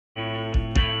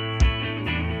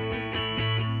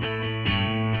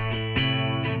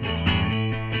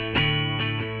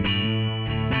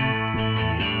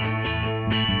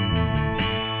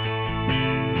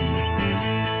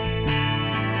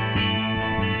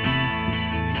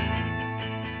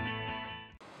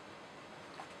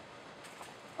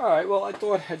Alright, well, I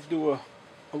thought I'd do a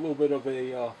little bit of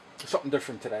something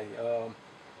different today. Uh,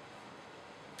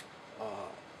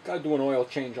 Got to do an oil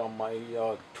change on my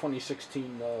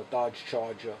 2016 Dodge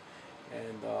Charger,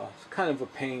 and it's kind of a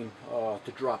pain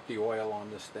to drop the oil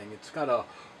on this thing. It's got a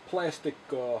plastic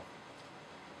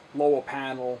lower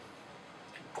panel,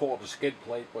 call it a skid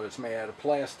plate, but it's made out of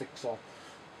plastic, so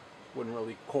wouldn't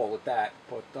really call it that.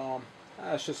 But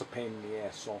it's just a pain in the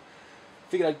ass. So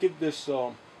figured I'd give this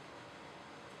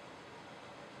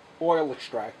oil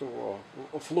extractor or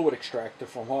a fluid extractor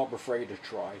from Harbor Freight a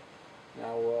try.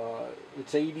 Now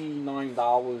it's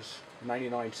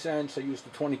 $89.99. I used the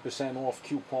 20% off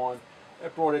coupon.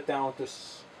 That brought it down to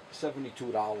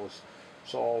 $72.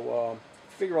 So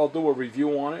figure I'll do a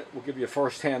review on it. We'll give you a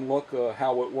first-hand look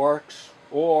how it works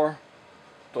or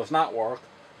does not work.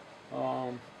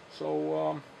 All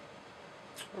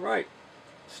right,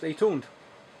 stay tuned.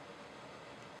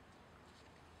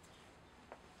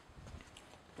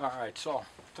 Alright, so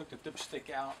took the dipstick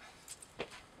out.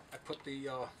 I put the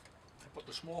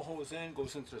small hose in,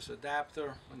 goes into this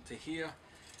adapter, into here,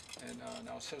 and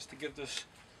now it says to give this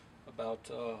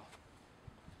about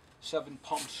 7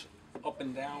 pumps up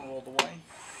and down all the way.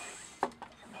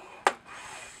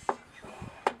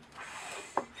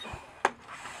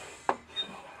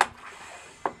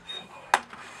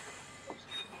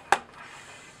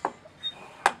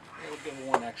 We'll give it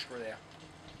 1 extra there.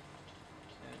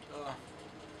 And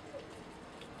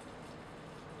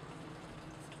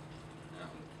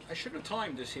I should have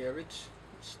timed this here. It's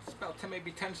about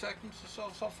maybe 10 seconds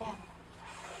or so far.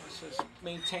 It says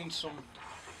maintain some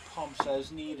pumps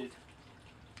as needed.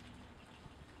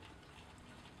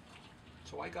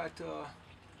 So I got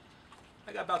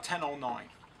about 10:09,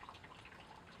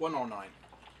 1:09.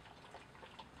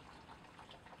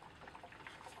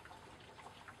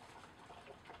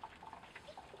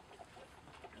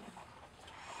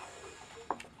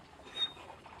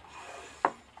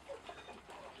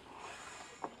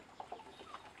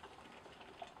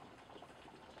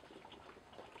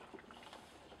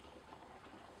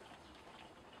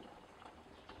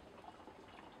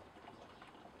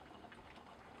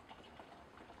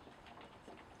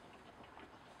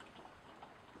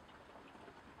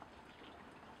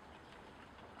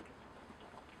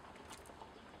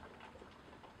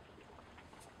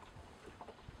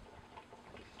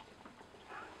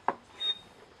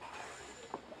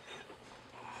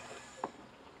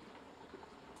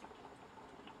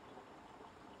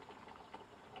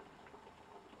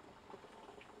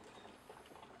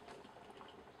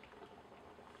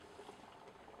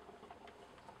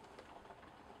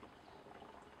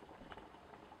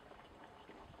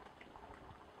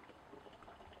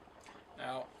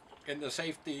 Now, in the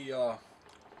safety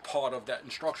part of that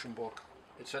instruction book,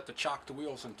 it said to chock the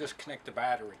wheels and disconnect the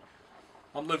battery.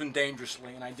 I'm living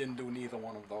dangerously, and I didn't do neither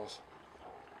one of those.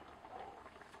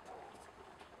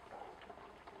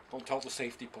 Don't tell the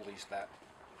safety police that.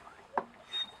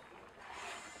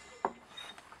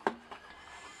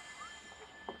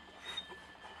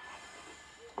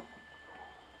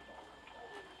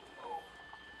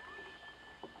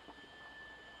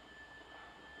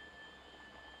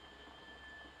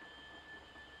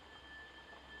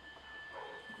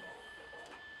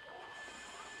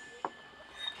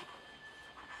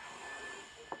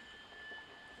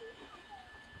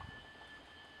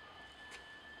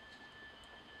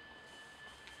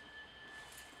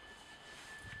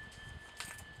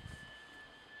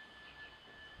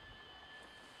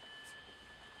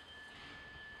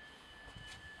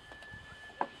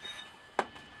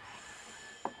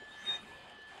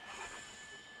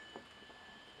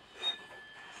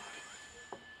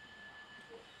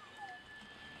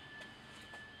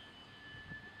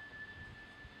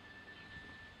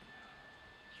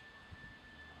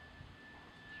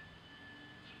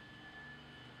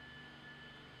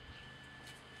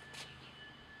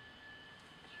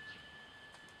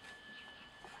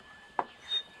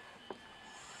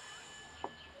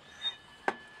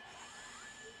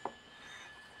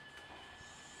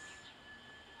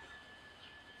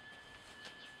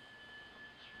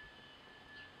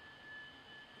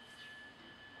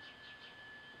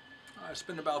 It's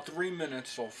been about 3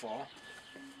 minutes so far.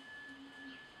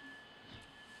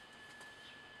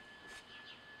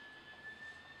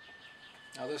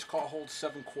 Now this car holds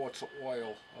 7 quarts of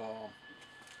oil.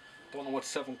 Don't know what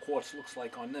 7 quarts looks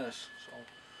like on this, so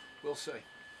we'll see.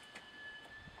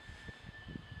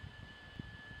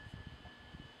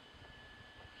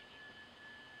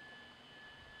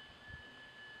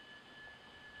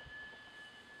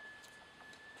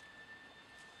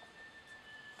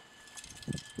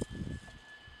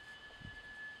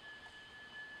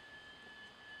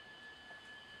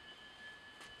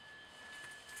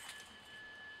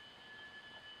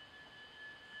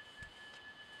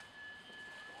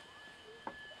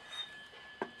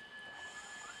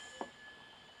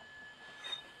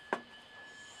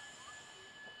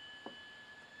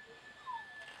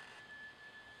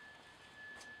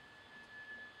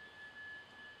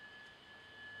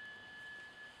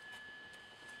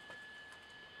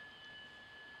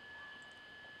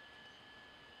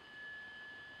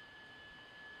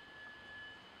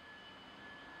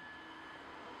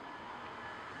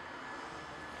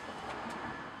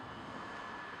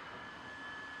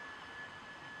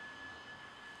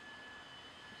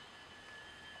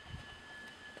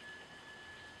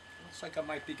 Looks like I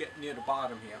might be getting near the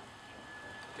bottom here.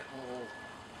 Getting a little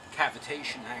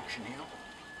cavitation action here.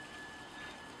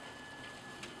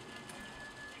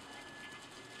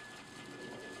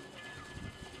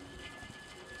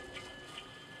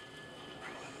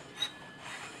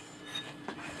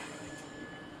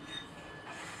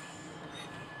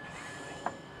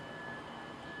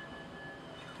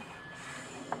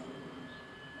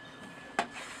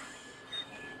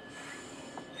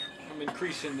 I'm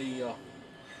increasing the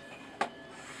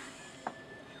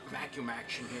vacuum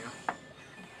action here.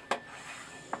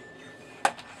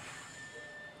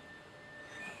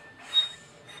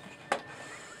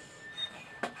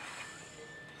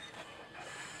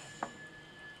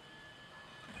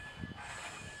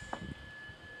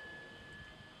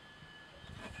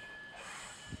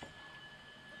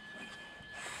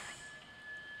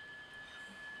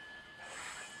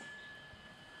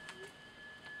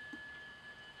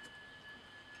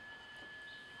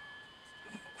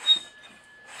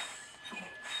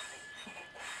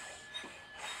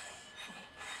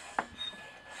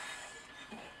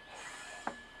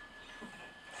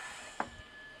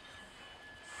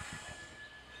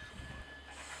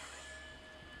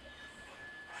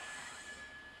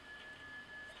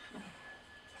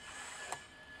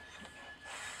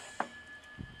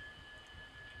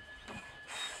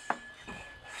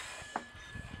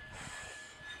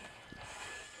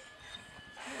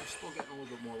 Still getting a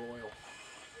little bit more oil.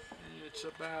 It's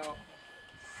about,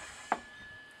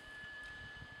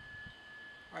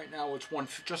 right now it's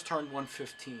just turned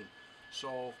 1:15,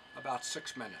 so about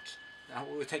 6 minutes. Now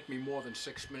it would take me more than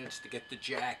 6 minutes to get the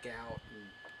jack out and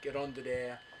get under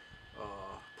there,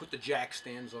 put the jack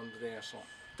stands under there, so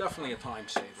definitely a time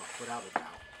saver, without a doubt.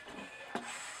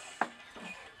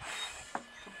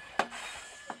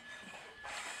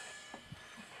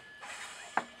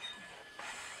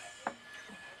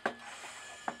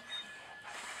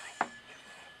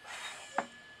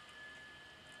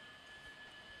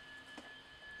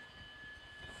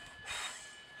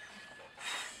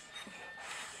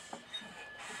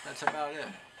 That's about it.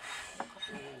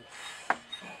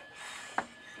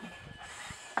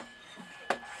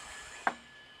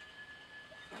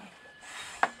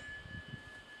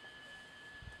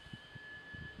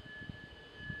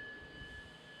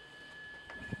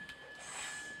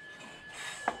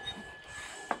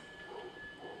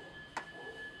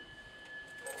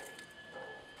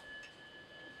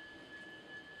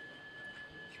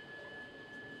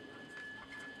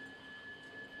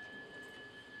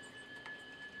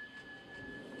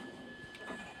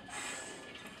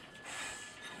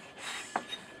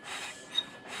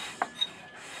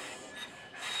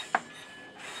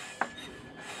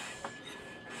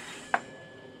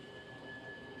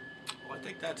 I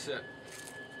think that's it.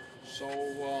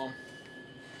 So,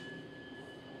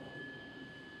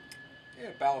 yeah,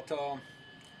 about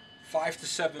 5 to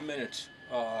 7 minutes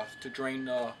to drain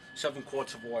 7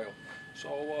 quarts of oil.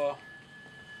 So,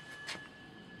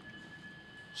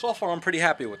 so far I'm pretty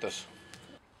happy with this.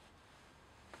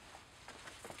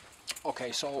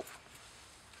 Okay, so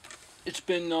it's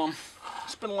been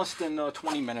less than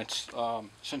 20 minutes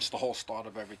since the whole start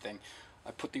of everything.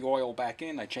 I put the oil back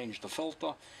in, I changed the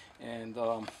filter, and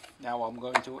now I'm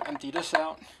going to empty this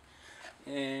out,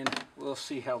 and we'll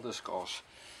see how this goes.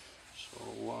 So,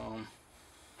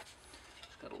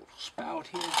 it's got a little spout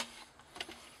here.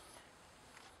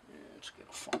 Yeah, let's get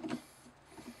a funnel.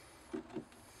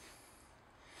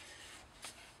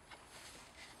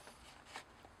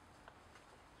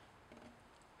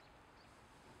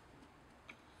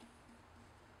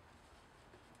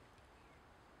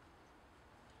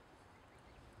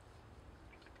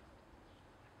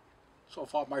 So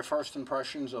far, my first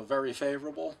impressions are very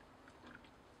favorable.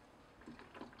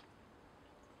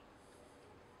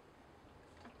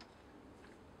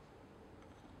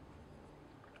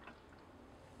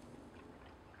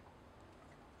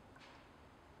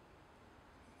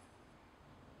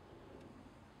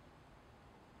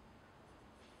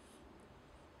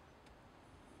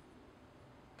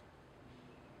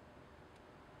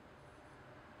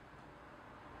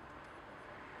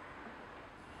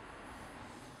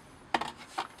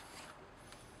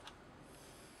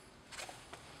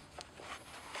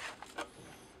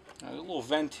 A little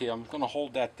vent here. I'm going to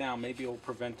hold that down. Maybe it'll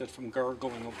prevent it from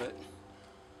gurgling a bit.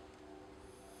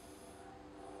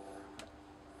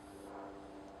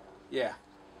 Yeah,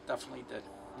 definitely did.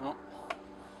 No.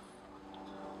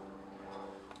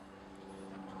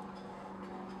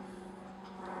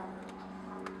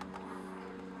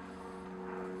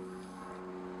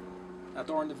 Now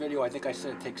during the video, I think I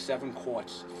said it takes 7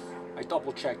 quarts. I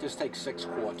double checked. This takes 6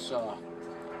 quarts.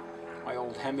 My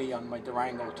old Hemi on my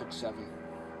Durango took 7.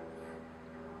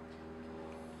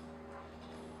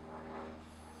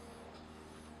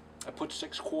 I put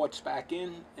 6 quarts back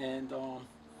in, and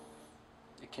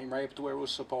it came right up to where it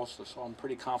was supposed to, so I'm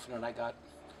pretty confident I got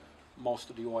most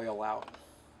of the oil out.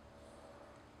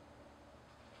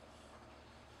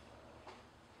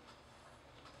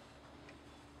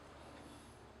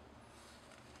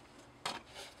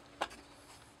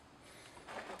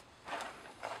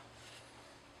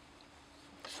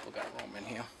 Still got room in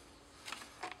here.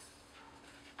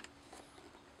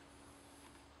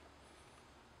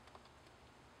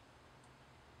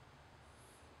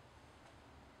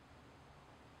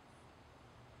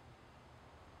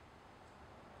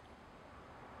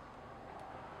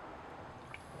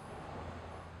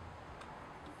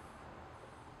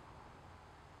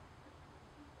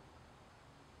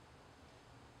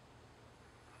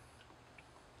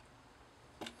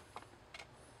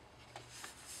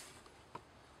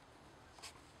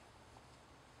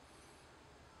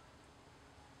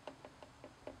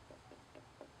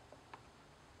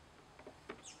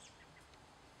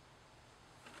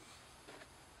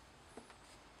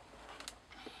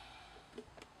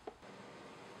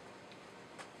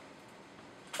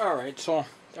 Alright, so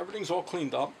everything's all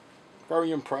cleaned up.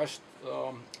 Very impressed.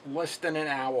 Less than an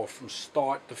hour from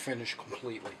start to finish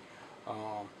completely,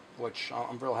 which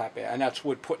I'm real happy. And that's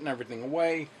with putting everything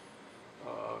away,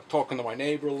 talking to my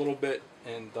neighbor a little bit,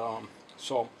 and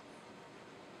so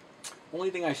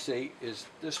only thing I see is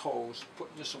this hose,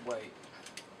 putting this away,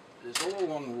 is a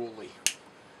little unruly.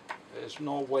 There's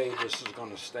no way this is going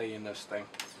to stay in this thing.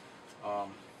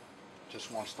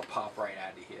 Just wants to pop right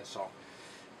out of here, so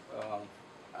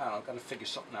I don't know, got to figure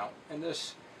something out. And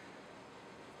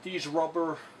these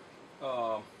rubber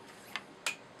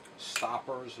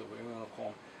stoppers, or whatever you want to call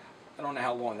them, I don't know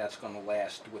how long that's going to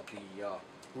last with the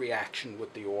reaction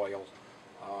with the oil.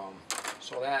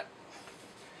 So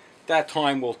that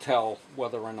time will tell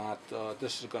whether or not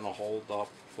this is going to hold up.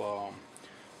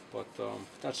 But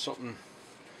that's something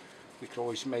we could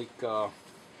always make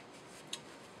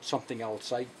something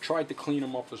else. I tried to clean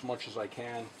them up as much as I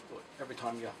can, but every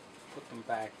time you put them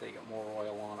back, they get more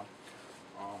oil on them.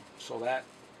 So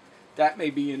that may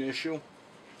be an issue.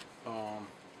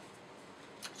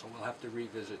 So we'll have to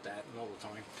revisit that another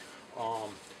time.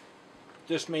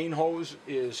 This main hose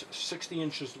is 60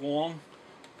 inches long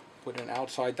with an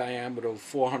outside diameter of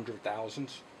 400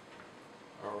 thousandths.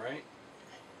 Alright.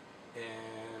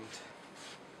 And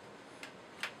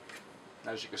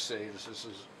as you can see, this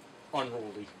is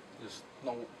unruly. There's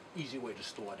no easy way to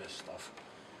store this stuff.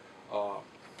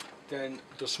 Then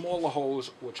the smaller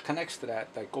hose, which connects to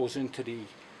that goes into the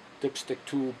dipstick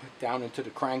tube down into the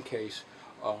crankcase.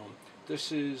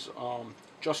 This is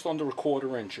just under a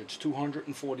 1/4 inch. It's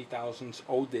 240 thousandths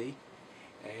OD,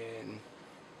 and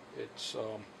it's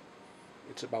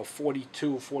about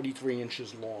 43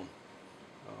 inches long.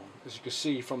 As you can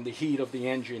see from the heat of the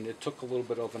engine, it took a little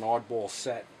bit of an oddball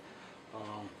set.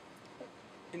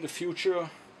 In the future,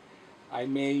 I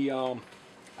may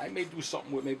do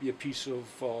something with maybe a piece of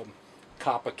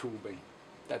copper tubing.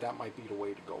 That might be the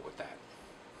way to go with that.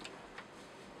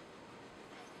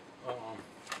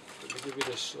 Let me give you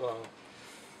this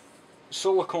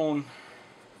silicone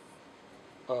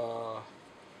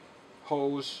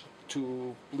hose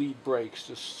to bleed brakes.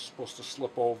 This is supposed to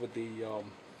slip over the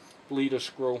bleeder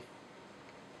screw.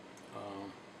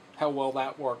 How well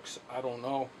that works, I don't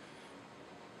know.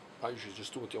 I usually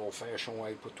just do it the old-fashioned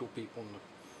way, put 2 people in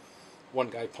one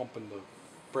guy pumping the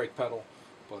brake pedal,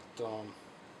 but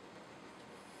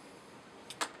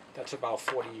that's about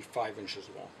 45 inches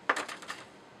long.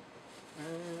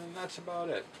 And that's about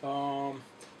it.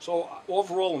 So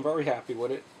overall, I'm very happy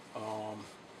with it.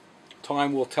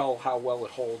 Time will tell how well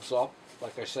it holds up.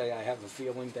 Like I say, I have a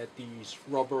feeling that these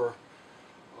rubber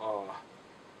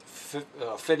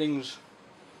fittings,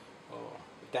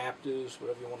 adapters,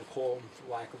 whatever you want to call them,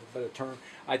 for lack of a better term,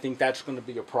 I think that's going to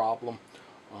be a problem.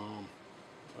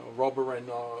 Rubber and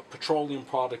petroleum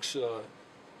products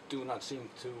do not seem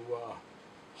to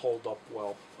hold up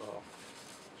well.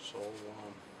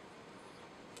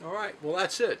 All right, well,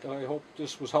 that's it. I hope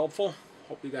this was helpful.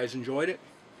 Hope you guys enjoyed it.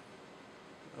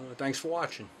 Thanks for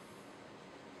watching.